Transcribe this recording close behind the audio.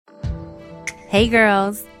Hey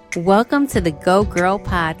girls, welcome to the Go Girl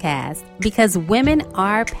podcast because women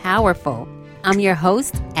are powerful. I'm your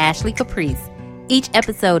host, Ashley Caprice. Each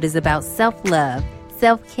episode is about self-love,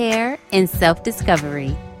 self-care, and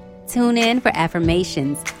self-discovery. Tune in for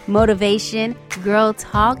affirmations, motivation, girl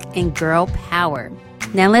talk, and girl power.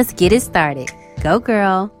 Now let's get it started. Go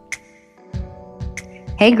girl.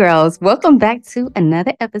 Hey girls, welcome back to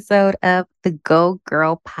another episode of the Go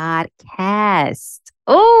Girl podcast.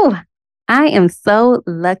 Oh, I am so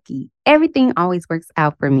lucky. Everything always works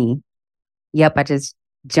out for me. Yep, I just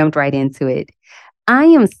jumped right into it. I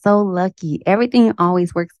am so lucky. Everything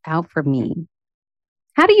always works out for me.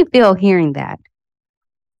 How do you feel hearing that?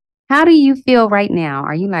 How do you feel right now?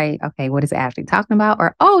 Are you like, okay, what is Ashley talking about?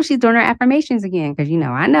 Or, oh, she's doing her affirmations again. Because,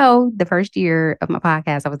 I know the first year of my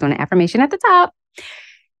podcast, I was doing an affirmation at the top.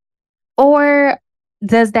 Or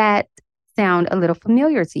does that sound a little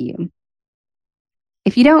familiar to you?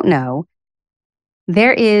 If you don't know,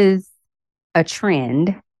 there is a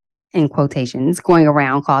trend, in quotations, going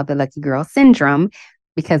around called the lucky girl syndrome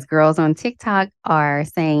because girls on TikTok are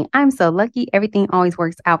saying, I'm so lucky, everything always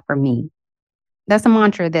works out for me. That's a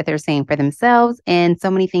mantra that they're saying for themselves, and so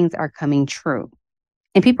many things are coming true.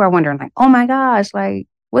 And people are wondering, like, oh my gosh, like,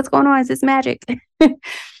 what's going on? Is this magic? And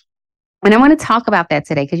I want to talk about that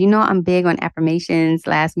today because I'm big on affirmations.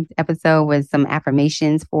 Last week's episode was some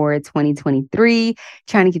affirmations for 2023,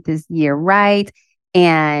 trying to get this year right.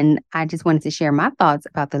 And I just wanted to share my thoughts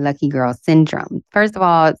about the lucky girl syndrome. First of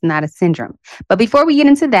all, it's not a syndrome. But before we get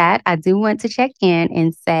into that, I do want to check in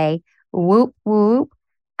and say, whoop, whoop.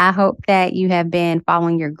 I hope that you have been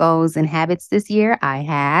following your goals and habits this year. I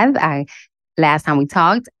have. Last time we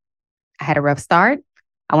talked, I had a rough start.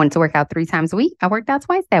 I wanted to work out 3 times a week. I worked out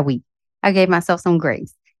twice that week. I gave myself some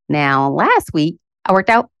grace. Now, last week, I worked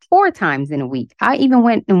out 4 times in a week. I even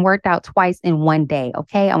went and worked out twice in one day.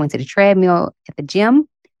 Okay. I went to the treadmill at the gym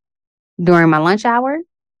during my lunch hour.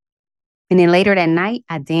 And then later that night,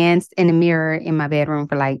 I danced in the mirror in my bedroom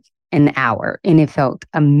for like an hour. And it felt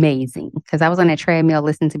amazing because I was on that treadmill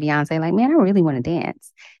listening to Beyonce, like, man, I really want to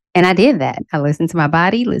dance. And I did that. I listened to my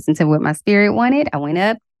body, listened to what my spirit wanted. I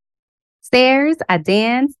went upstairs, I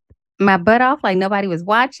danced my butt off like nobody was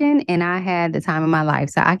watching, and I had the time of my life.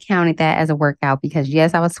 So I counted that as a workout because,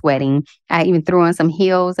 yes, I was sweating. I even threw on some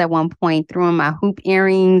heels at one point, threw on my hoop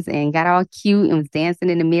earrings and got all cute and was dancing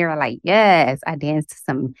in the mirror like, yes. I danced to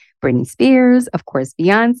some Britney Spears, of course,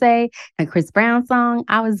 Beyonce, and Chris Brown song.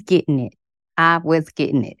 I was getting it. I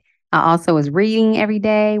also was reading every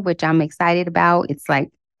day, which I'm excited about.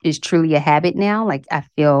 It's truly a habit now. Like I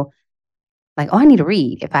feel like, oh, I need to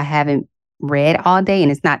read if I haven't read all day,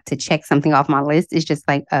 and it's not to check something off my list. It's just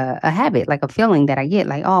like a habit, like a feeling that I get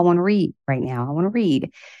like, oh, I want to read right now. I want to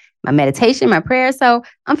read my meditation, my prayer. So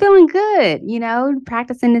I'm feeling good,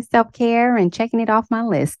 practicing this self-care and checking it off my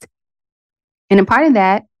list. And a part of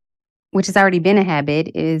that, which has already been a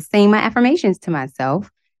habit, is saying my affirmations to myself.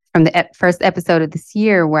 From the first episode of this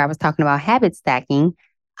year where I was talking about habit stacking,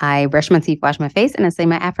 I brush my teeth, wash my face, and I say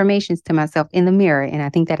my affirmations to myself in the mirror. And I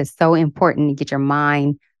think that is so important to get your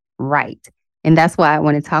mind right. And that's why I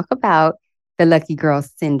want to talk about the lucky girl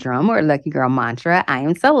syndrome or lucky girl mantra. I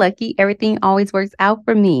am so lucky. Everything always works out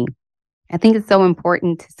for me. I think it's so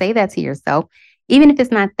important to say that to yourself. Even if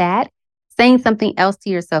it's not that, saying something else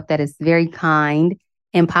to yourself that is very kind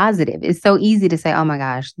and positive. It's so easy to say, oh my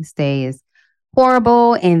gosh, this day is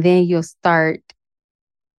horrible. And then you'll start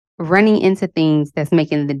running into things that's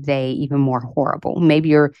making the day even more horrible. Maybe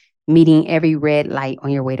you're meeting every red light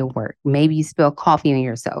on your way to work. Maybe you spill coffee on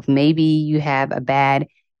yourself. Maybe you have a bad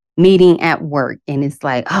meeting at work and it's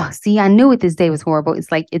like, oh, see, I knew it. This day was horrible.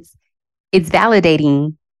 It's like, it's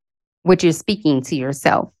validating what you're speaking to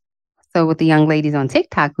yourself. So with the young ladies on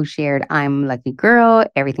TikTok who shared, I'm a lucky girl,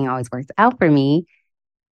 everything always works out for me,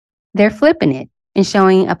 they're flipping it and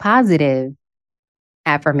showing a positive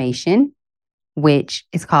affirmation, which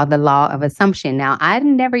is called the law of assumption. Now, I'd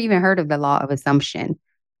never even heard of the law of assumption.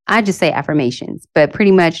 I just say affirmations, but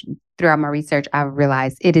pretty much throughout my research, I've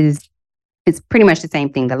realized it's pretty much the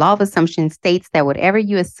same thing. The law of assumption states that whatever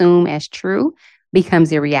you assume as true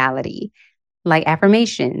becomes your reality. Like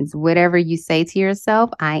affirmations, whatever you say to yourself,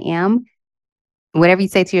 I am, whatever you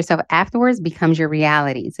say to yourself afterwards becomes your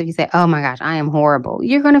reality. So if you say, oh my gosh, I am horrible,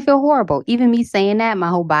 you're going to feel horrible. Even me saying that, my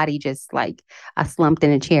whole body just like, I slumped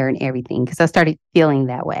in a chair and everything because I started feeling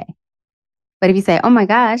that way. But if you say, oh my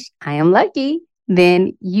gosh, I am lucky,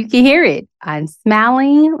 then you can hear it. I'm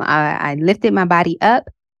smiling. I lifted my body up.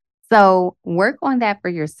 So work on that for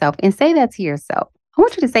yourself and say that to yourself. I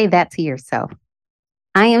want you to say that to yourself.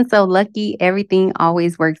 I am so lucky. Everything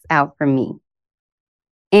always works out for me.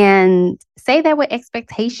 And say that with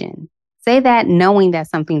expectation. Say that knowing that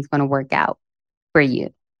something's going to work out for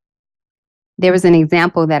you. There was an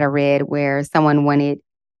example that I read where someone wanted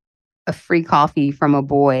a free coffee from a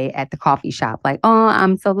boy at the coffee shop. Like, oh,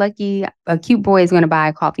 I'm so lucky. A cute boy is going to buy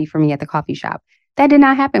a coffee for me at the coffee shop. That did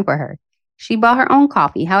not happen for her. She bought her own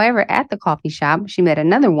coffee. However, at the coffee shop, she met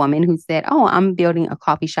another woman who said, oh, I'm building a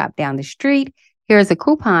coffee shop down the street. Here's a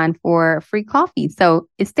coupon for free coffee. So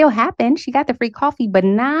it still happened. She got the free coffee, but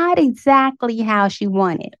not exactly how she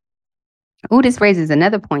wanted. Oh, this raises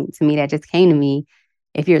another point to me that just came to me.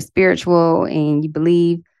 If you're spiritual and you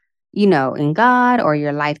believe, in God or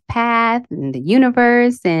your life path and the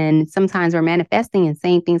universe, and sometimes we're manifesting and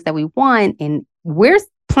saying things that we want, and we're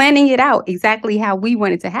planning it out exactly how we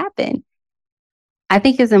want it to happen. I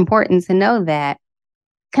think it's important to know that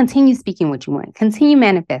continue speaking what you want, continue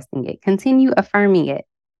manifesting it, continue affirming it.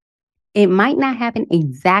 It might not happen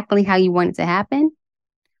exactly how you want it to happen,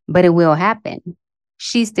 but it will happen.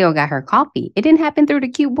 She still got her coffee. It didn't happen through the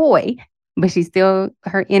cute boy, but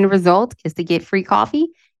her end result is to get free coffee,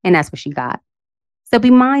 and that's what she got. So be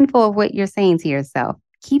mindful of what you're saying to yourself.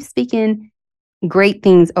 Keep speaking great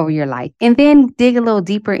things over your life, and then dig a little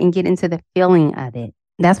deeper and get into the feeling of it.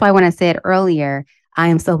 That's why when I said earlier, I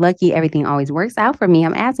am so lucky, everything always works out for me,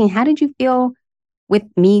 I'm asking, how did you feel with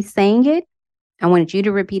me saying it? I wanted you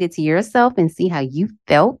to repeat it to yourself and see how you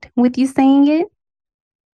felt with you saying it.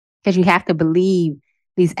 Because you have to believe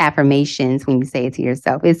these affirmations when you say it to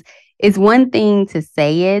yourself. It's one thing to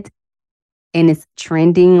say it and it's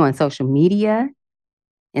trending on social media.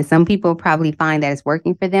 And some people probably find that it's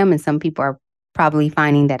working for them, and some people are probably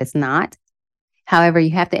finding that it's not. However,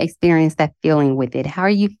 you have to experience that feeling with it. How are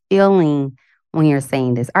you feeling when you're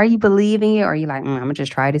saying this? Are you believing it, or are you like, I'm going to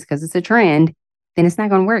just try this because it's a trend? Then it's not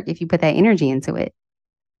going to work if you put that energy into it.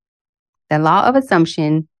 The law of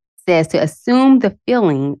assumption says to assume the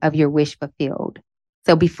feeling of your wish fulfilled.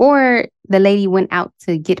 So before the lady went out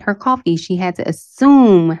to get her coffee, she had to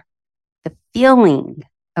assume the feeling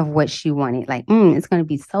of what she wanted. Like, it's going to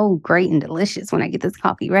be so great and delicious when I get this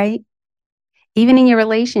coffee, right? Even in your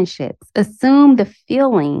relationships, assume the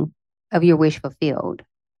feeling of your wish fulfilled.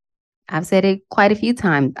 I've said it quite a few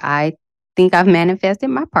times. I think I've manifested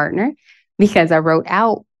my partner because I wrote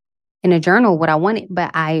out in a journal what I wanted,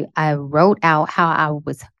 but I wrote out how I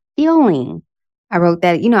was feeling. I wrote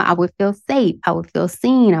that, I would feel safe. I would feel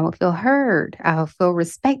seen. I would feel heard. I would feel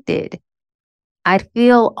respected. I'd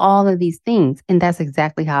feel all of these things. And that's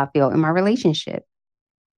exactly how I feel in my relationship.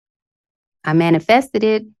 I manifested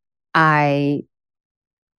it. I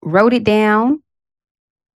wrote it down.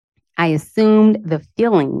 I assumed the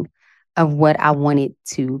feeling of what I wanted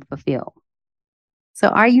to fulfill. So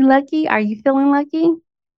are you lucky? Are you feeling lucky?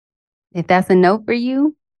 If that's a no for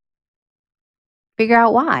you, figure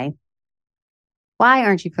out why. Why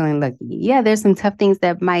aren't you feeling lucky? Yeah, there's some tough things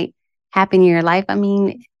that might happen in your life. I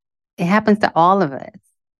mean, it happens to all of us.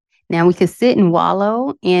 Now, we could sit and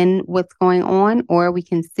wallow in what's going on, or we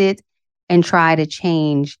can sit and try to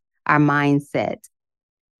change our mindset.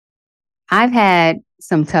 I've had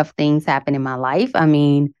some tough things happen in my life. I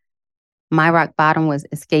mean, my rock bottom was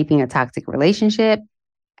escaping a toxic relationship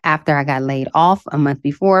after I got laid off a month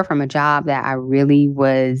before from a job that I really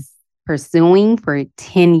was pursuing for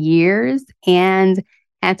 10 years, and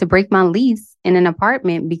had to break my lease in an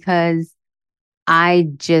apartment because I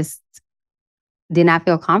just did not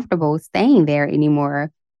feel comfortable staying there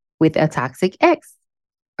anymore with a toxic ex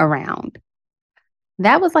around.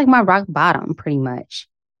 That was like my rock bottom, pretty much.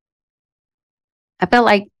 I felt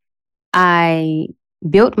like I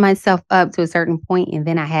built myself up to a certain point, and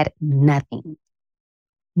then I had nothing.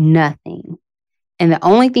 Nothing. And the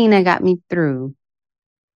only thing that got me through,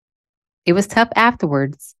 it was tough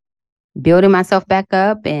afterwards, building myself back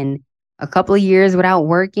up, and a couple of years without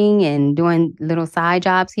working and doing little side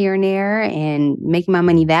jobs here and there and making my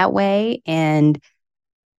money that way. And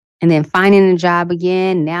then finding a job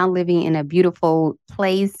again, now living in a beautiful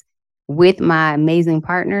place with my amazing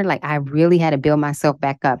partner. Like, I really had to build myself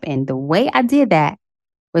back up. And the way I did that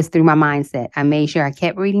was through my mindset. I made sure I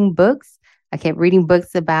kept reading books. I kept reading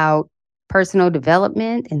books about personal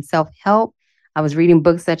development and self-help. I was reading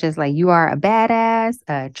books such as like You Are a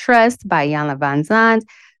Badass, Trust by Iyanla Vanzant,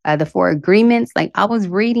 The Four Agreements. Like, I was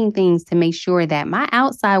reading things to make sure that my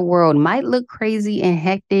outside world might look crazy and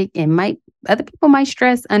hectic, and other people might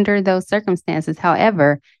stress under those circumstances.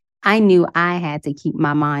 However, I knew I had to keep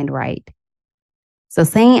my mind right. So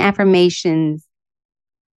saying affirmations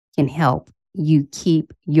can help you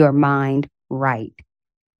keep your mind right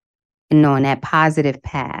and on that positive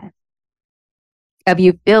path of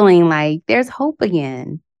you feeling like there's hope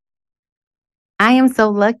again. I am so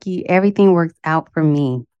lucky. Everything works out for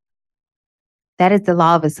me. That is the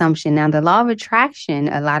law of assumption. Now, the law of attraction,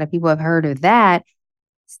 a lot of people have heard of that,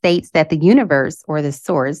 states that the universe or the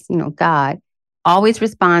source, God, always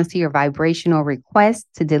responds to your vibrational request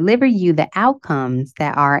to deliver you the outcomes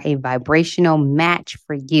that are a vibrational match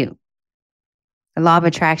for you. The law of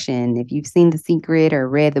attraction, if you've seen The Secret or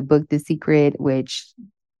read the book The Secret, which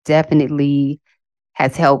definitely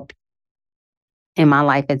has helped in my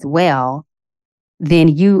life as well, then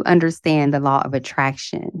you understand the law of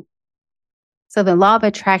attraction. So the law of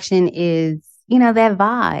attraction is, that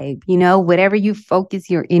vibe, whatever you focus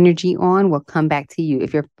your energy on will come back to you.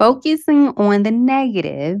 If you're focusing on the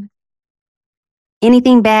negative,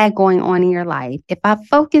 anything bad going on in your life, if I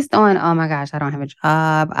focused on, oh my gosh, I don't have a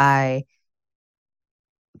job, I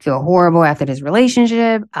feel horrible after this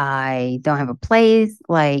relationship, I don't have a place,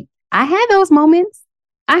 like I had those moments.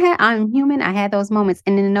 I'm human. I had those moments.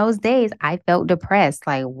 And in those days, I felt depressed.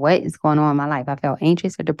 Like, what is going on in my life? I felt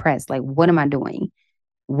anxious or depressed. Like, what am I doing?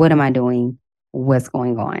 What am I doing? What's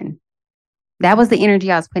going on? That was the energy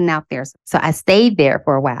I was putting out there. So I stayed there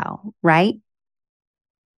for a while, right?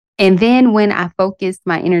 And then when I focused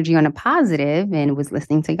my energy on a positive and was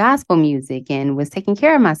listening to gospel music and was taking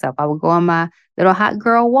care of myself, I would go on my little hot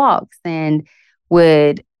girl walks and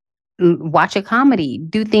would watch a comedy,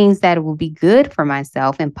 do things that will be good for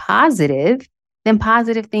myself and positive, then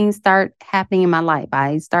positive things start happening in my life.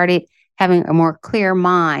 I started having a more clear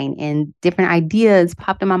mind and different ideas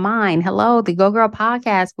popped in my mind. Hello, the Go Girl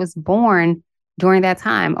podcast was born during that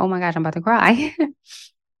time. Oh my gosh, I'm about to cry.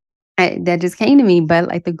 That just came to me. But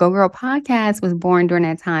like the Go Girl podcast was born during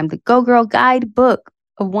that time. The Go Girl guidebook,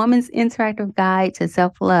 a woman's interactive guide to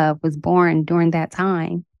self-love, was born during that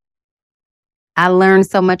time. I learned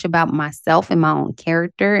so much about myself and my own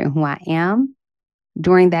character and who I am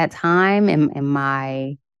during that time, and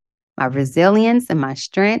my resilience and my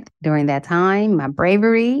strength during that time, my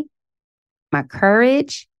bravery, my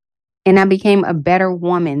courage. And I became a better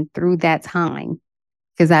woman through that time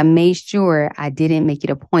because I made sure I didn't make it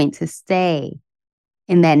a point to stay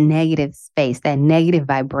in that negative space, that negative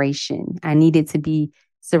vibration. I needed to be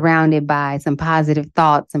surrounded by some positive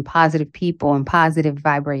thoughts and positive people and positive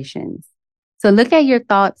vibrations. So look at your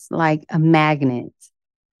thoughts like a magnet.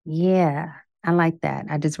 Yeah, I like that.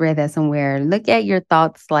 I just read that somewhere. Look at your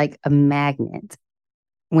thoughts like a magnet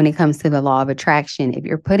when it comes to the law of attraction. If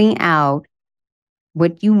you're putting out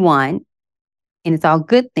what you want and it's all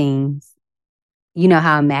good things, you know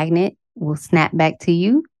how a magnet will snap back to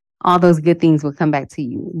you? All those good things will come back to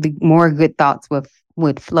you. The more good thoughts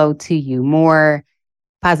would flow to you. More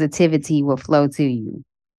positivity will flow to you.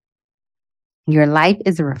 Your life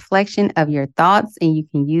is a reflection of your thoughts, and you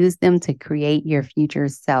can use them to create your future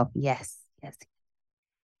self. Yes, yes.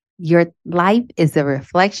 Your life is a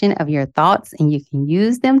reflection of your thoughts, and you can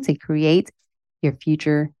use them to create your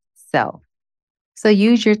future self. So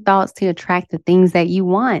use your thoughts to attract the things that you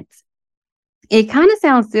want. It kind of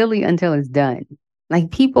sounds silly until it's done.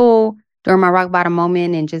 Like people during my rock bottom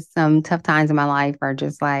moment and just some tough times in my life are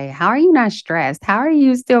just like, how are you not stressed? How are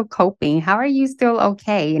you still coping? How are you still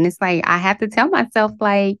okay? And it's like, I have to tell myself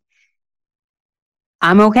like,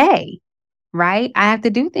 I'm okay, right? I have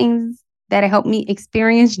to do things that help me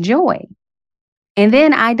experience joy. And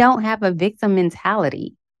then I don't have a victim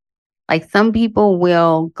mentality. Like some people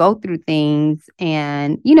will go through things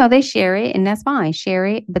and, they share it and that's fine, share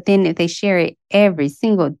it. But then if they share it every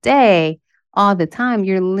single day, all the time,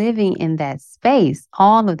 you're living in that space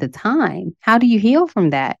all of the time. How do you heal from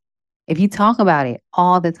that? If you talk about it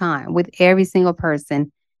all the time with every single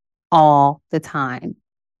person all the time.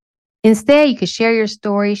 Instead, you could share your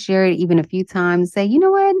story, share it even a few times, say, you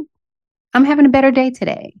know what? I'm having a better day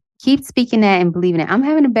today. Keep speaking that and believing it. I'm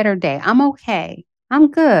having a better day. I'm okay.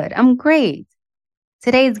 I'm good. I'm great.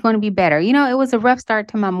 Today is going to be better. It was a rough start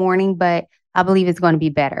to my morning, but I believe it's going to be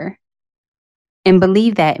better. And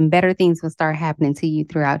believe that, and better things will start happening to you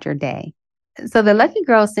throughout your day. So the lucky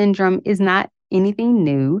girl syndrome is not anything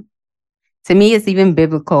new. To me, it's even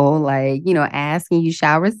biblical, like, ask and you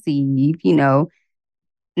shall receive,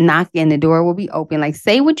 knock and the door will be open. Like,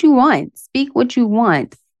 say what you want, speak what you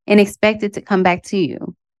want, and expect it to come back to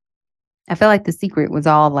you. I feel like The Secret was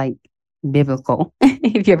all like biblical.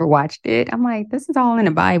 If you ever watched it, I'm like, this is all in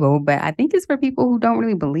the Bible, but I think it's for people who don't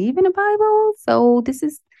really believe in the Bible. So this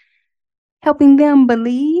is helping them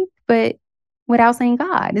believe, but without saying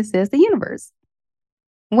God. It says the universe.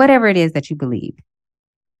 Whatever it is that you believe.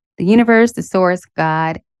 The universe, the source,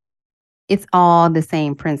 God, it's all the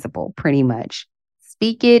same principle, pretty much.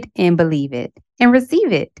 Speak it and believe it and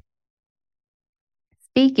receive it.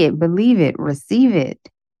 Speak it, believe it, receive it.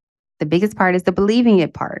 The biggest part is the believing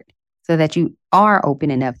it part so that you are open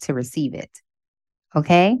enough to receive it.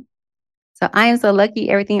 Okay? So I am so lucky.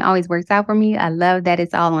 Everything always works out for me. I love that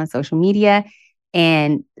it's all on social media.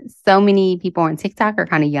 And so many people on TikTok are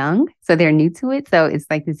kind of young, so they're new to it. So it's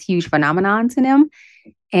like this huge phenomenon to them.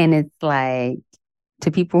 And it's like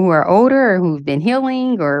to people who are older or who've been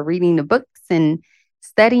healing or reading the books and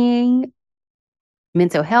studying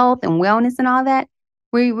mental health and wellness and all that,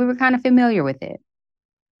 we were kind of familiar with it.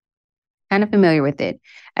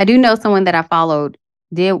 I do know someone that I followed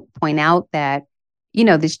did point out that,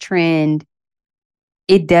 this trend,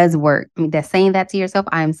 it does work. I mean, that's saying that to yourself,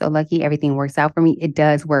 I am so lucky, everything works out for me. It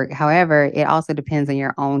does work. However, it also depends on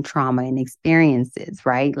your own trauma and experiences,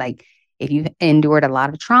 right? Like if you've endured a lot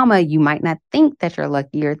of trauma, you might not think that you're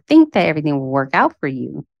lucky or think that everything will work out for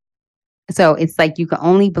you. So it's like you can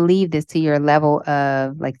only believe this to your level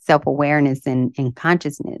of like self-awareness and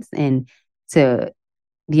consciousness, and to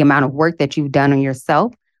the amount of work that you've done on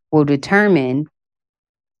yourself will determine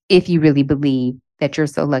if you really believe that you're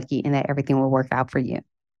so lucky and that everything will work out for you.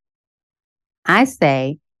 I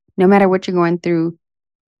say, no matter what you're going through,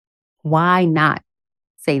 why not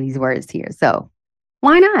say these words to yourself?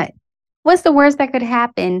 Why not? What's the worst that could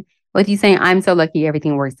happen with you saying, I'm so lucky,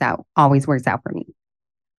 everything works out, always works out for me?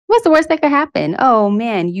 What's the worst that could happen? Oh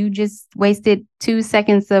man, you just wasted 2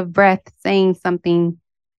 seconds of breath saying something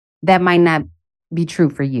that might not be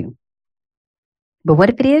true for you. But what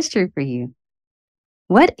if it is true for you?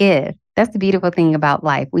 What if? That's the beautiful thing about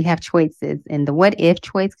life. We have choices, and the what if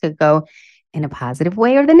choice could go in a positive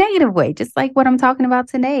way or the negative way, just like what I'm talking about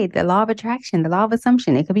today, the law of attraction, the law of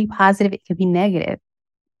assumption. It could be positive, it could be negative,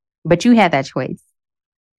 but you have that choice.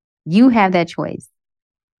 You have that choice.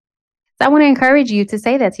 So I want to encourage you to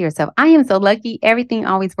say that to yourself. I am so lucky. Everything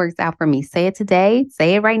always works out for me. Say it today.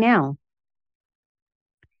 Say it right now.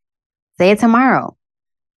 Say it tomorrow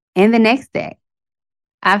and the next day.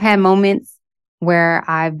 I've had moments where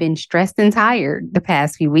I've been stressed and tired the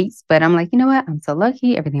past few weeks, but I'm like, you know what? I'm so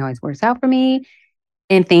lucky. Everything always works out for me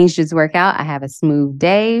and things just work out. I have a smooth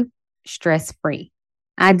day, stress free.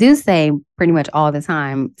 I do say pretty much all the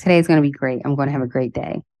time, today's going to be great. I'm going to have a great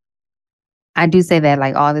day. I do say that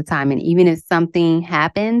like all the time. And even if something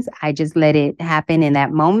happens, I just let it happen in that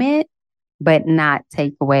moment, but not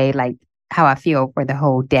take away like how I feel for the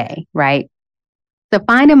whole day, right? So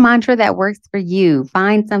find a mantra that works for you.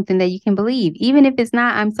 Find something that you can believe. Even if it's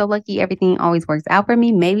not, I'm so lucky, everything always works out for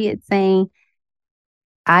me. Maybe it's saying,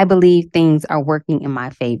 I believe things are working in my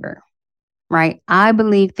favor, right? I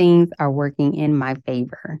believe things are working in my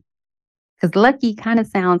favor. Because lucky kind of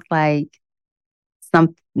sounds like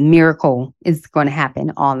some miracle is going to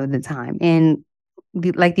happen all of the time. And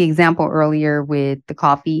like the example earlier with the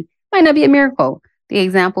coffee might not be a miracle. The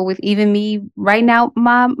example with even me right now,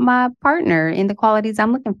 my partner in the qualities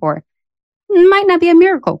I'm looking for might not be a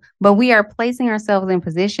miracle, but we are placing ourselves in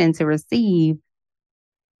position to receive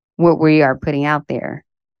what we are putting out there,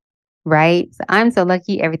 right? So I'm so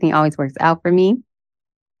lucky. Everything always works out for me.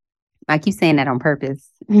 I keep saying that on purpose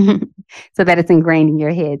so that it's ingrained in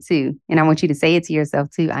your head too. And I want you to say it to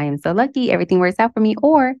yourself too. I am so lucky. Everything works out for me.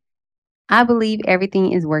 Or I believe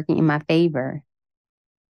everything is working in my favor.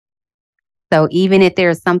 So even if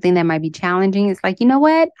there's something that might be challenging, it's like, you know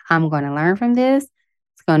what? I'm going to learn from this.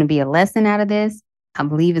 It's going to be a lesson out of this. I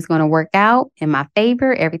believe it's going to work out in my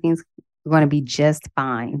favor. Everything's going to be just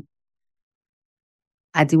fine.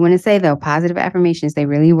 I do want to say though, positive affirmations, they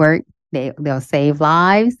really work. They'll save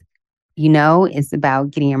lives. It's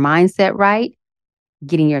about getting your mindset right,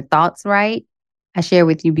 getting your thoughts right. I shared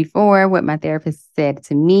with you before what my therapist said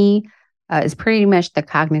to me. It's pretty much the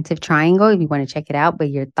cognitive triangle if you want to check it out, but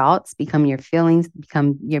your thoughts become your feelings,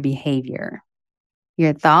 become your behavior.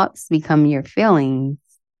 Your thoughts become your feelings,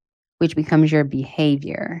 which becomes your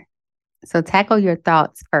behavior. So tackle your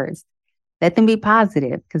thoughts first. Let them be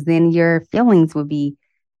positive, because then your feelings will be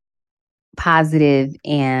positive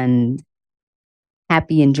and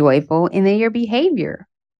happy and joyful, and then your behavior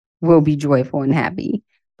will be joyful and happy.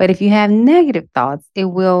 But if you have negative thoughts, it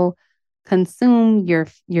will consume your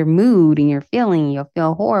mood and your feeling. You'll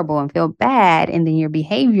feel horrible and feel bad, and then your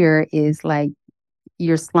behavior is like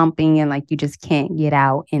you're slumping and like you just can't get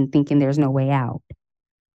out and thinking there's no way out.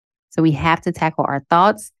 So we have to tackle our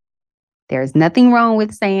thoughts. There's nothing wrong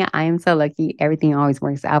with saying, I am so lucky. Everything always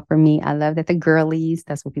works out for me. I love that the girlies,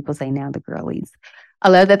 that's what people say now, the girlies. I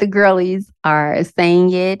love that the girlies are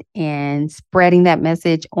saying it and spreading that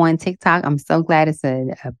message on TikTok. I'm so glad it's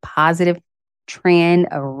a positive trend,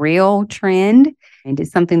 a real trend, and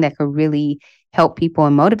it's something that could really help people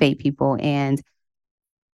and motivate people. And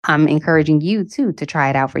I'm encouraging you too to try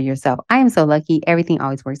it out for yourself. I am so lucky. Everything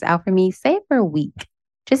always works out for me. Say it for a week,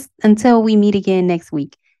 just until we meet again next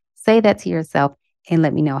week. Say that to yourself and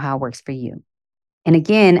let me know how it works for you. And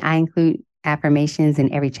again, I include affirmations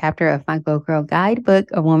in every chapter of my Go Girl Guidebook,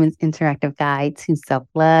 a woman's interactive guide to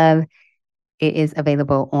self-love. It is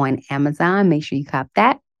available on Amazon. Make sure you cop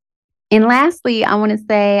that. And lastly, I want to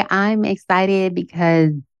say I'm excited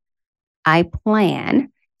because I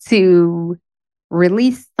plan to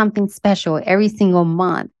release something special every single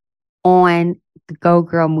month on the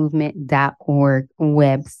GoGirlMovement.org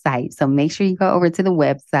website. So make sure you go over to the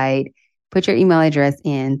website, put your email address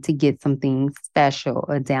in to get something special,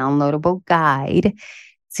 a downloadable guide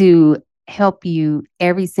to help you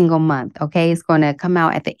every single month. Okay. It's going to come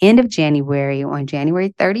out at the end of January on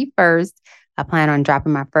January 31st. I plan on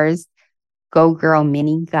dropping my first Go Girl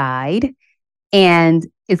mini guide, and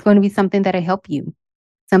it's going to be something that'll help you,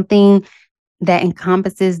 something that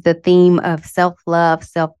encompasses the theme of self-love,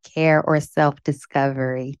 self-care, or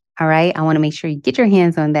self-discovery. All right. I want to make sure you get your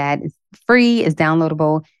hands on that. It's free, it's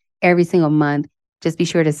downloadable every single month. Just be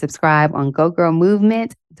sure to subscribe on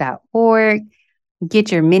GoGirlMovement.org.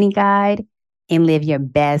 Get your mini guide and live your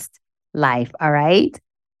best life. All right.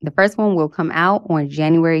 The first one will come out on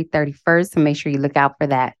January 31st. So make sure you look out for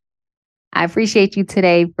that. I appreciate you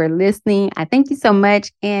today for listening. I thank you so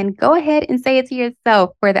much. And go ahead and say it to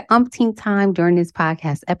yourself for the umpteenth time during this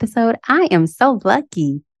podcast episode. I am so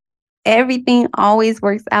lucky. Everything always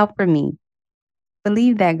works out for me.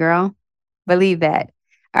 Believe that, girl. Believe that.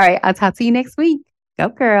 All right. I'll talk to you next week. Go,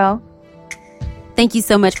 girl. Thank you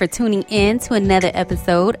so much for tuning in to another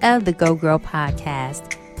episode of the Go Girl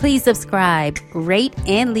Podcast. Please subscribe, rate,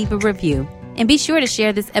 and leave a review. And be sure to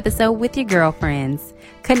share this episode with your girlfriends.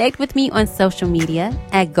 Connect with me on social media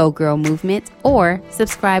at Go Girl Movement or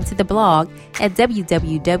subscribe to the blog at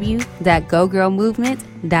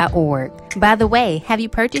www.gogirlmovement.org. By the way, have you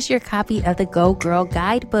purchased your copy of the Go Girl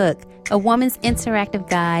Guidebook, a woman's interactive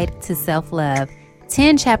guide to self-love?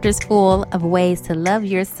 10 chapters full of ways to love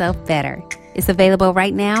yourself better. It's available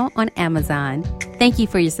right now on Amazon. Thank you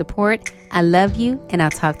for your support. I love you, and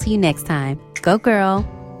I'll talk to you next time. Go Girl.